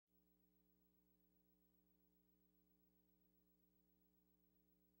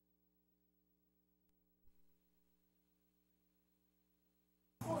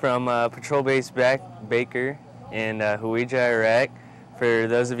from Patrol Base Baker in Huija, Iraq. For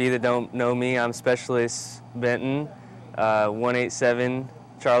those of you that don't know me, I'm Specialist Benton, 187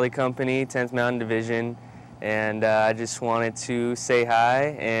 Charlie Company, 10th Mountain Division, and I just wanted to say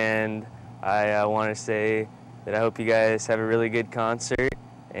hi, and I want to say that I hope you guys have a really good concert,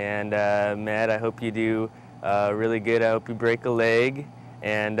 and Matt, I hope you do really good. I hope you break a leg,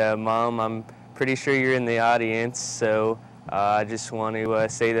 and Mom, I'm pretty sure you're in the audience, so I just want to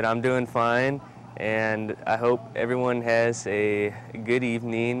say that I'm doing fine, and I hope everyone has a good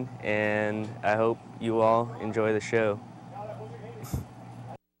evening, and I hope you all enjoy the show.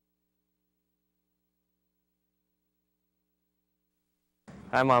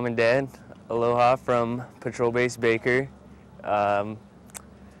 Hi, Mom and Dad. Aloha from Patrol Base Baker. I'm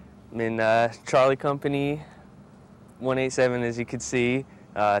in Charlie Company 187, as you can see.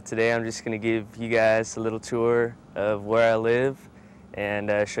 Today I'm just going to give you guys a little tour of where I live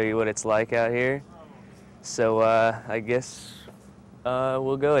and show you what it's like out here. So I guess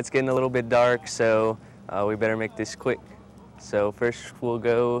we'll go. It's getting a little bit dark, so we better make this quick. So first we'll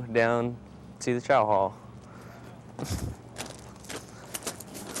go down to the chow hall.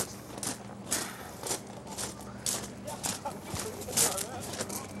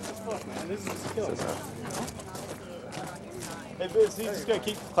 Hey, Biz, he's just gonna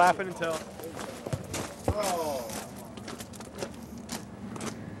keep clapping until. Oh.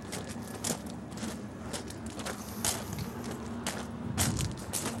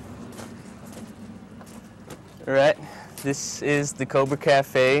 All right, this is the Cobra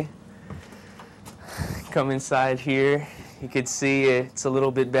Cafe. Come inside here. You can see it's a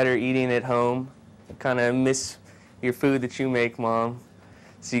little bit better eating at home. Kind of miss your food that you make, Mom.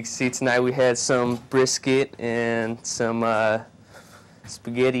 So you can see tonight we had some brisket and some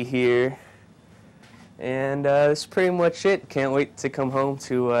spaghetti here. And that's pretty much it. Can't wait to come home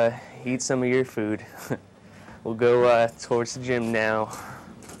to eat some of your food. We'll go towards the gym now.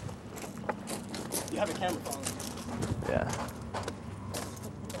 You have a camera phone. Yeah.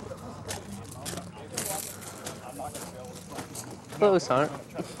 Close, huh?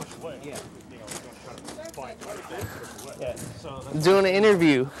 I'm doing an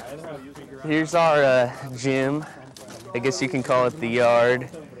interview. Here's our gym. I guess you can call it the yard.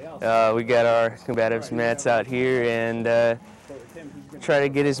 We got our combatives mats out here, and try to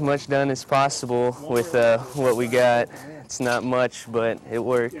get as much done as possible with what we got. It's not much, but it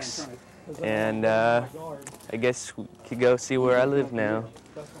works. And I guess we could go see where I live now.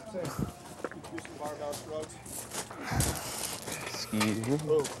 Excuse me.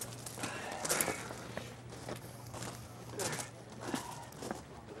 Hello.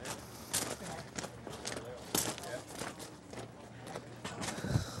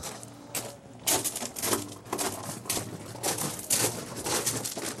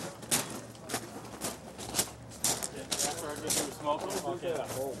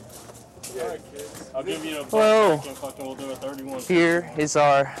 Here is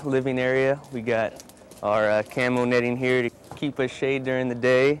our living area. We got our camo netting here to keep us shade during the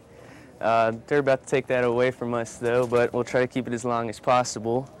day. They're about to take that away from us though, but we'll try to keep it as long as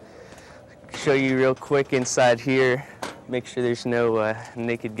possible. Show you real quick inside here. Make sure there's no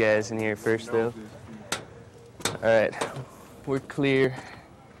naked guys in here first though. All right, we're clear.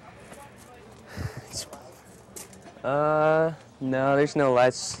 No, there's no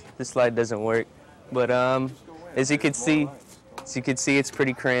lights. This light doesn't work. But as you can see, it's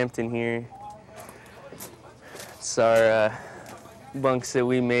pretty cramped in here. It's our bunks that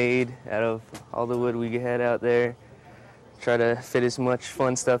we made out of all the wood we had out there. Try to fit as much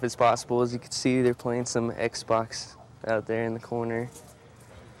fun stuff as possible. As you can see, they're playing some Xbox out there in the corner.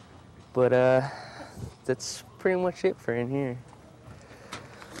 But that's pretty much it for in here.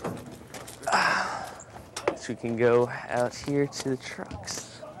 So we can go out here to the trucks.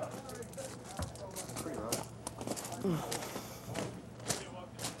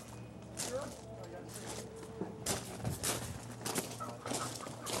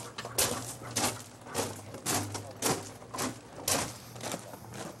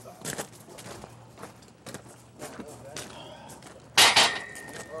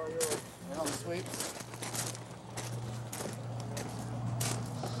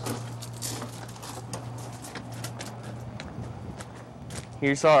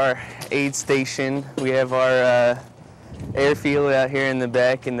 Here's our aid station. We have our airfield out here in the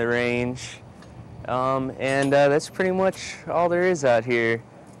back in the range. And that's pretty much all there is out here.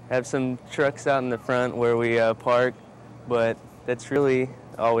 Have some trucks out in the front where we park, but that's really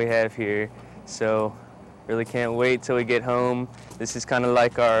all we have here. So really can't wait till we get home. This is kind of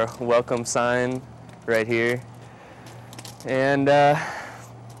like our welcome sign right here. And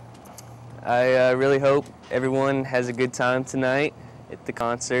I really hope everyone has a good time tonight at the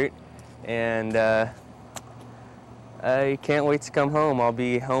concert, and I can't wait to come home. I'll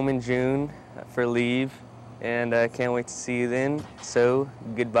be home in June for leave, and I can't wait to see you then. So,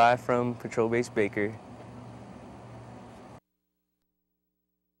 goodbye from Patrol Base Baker.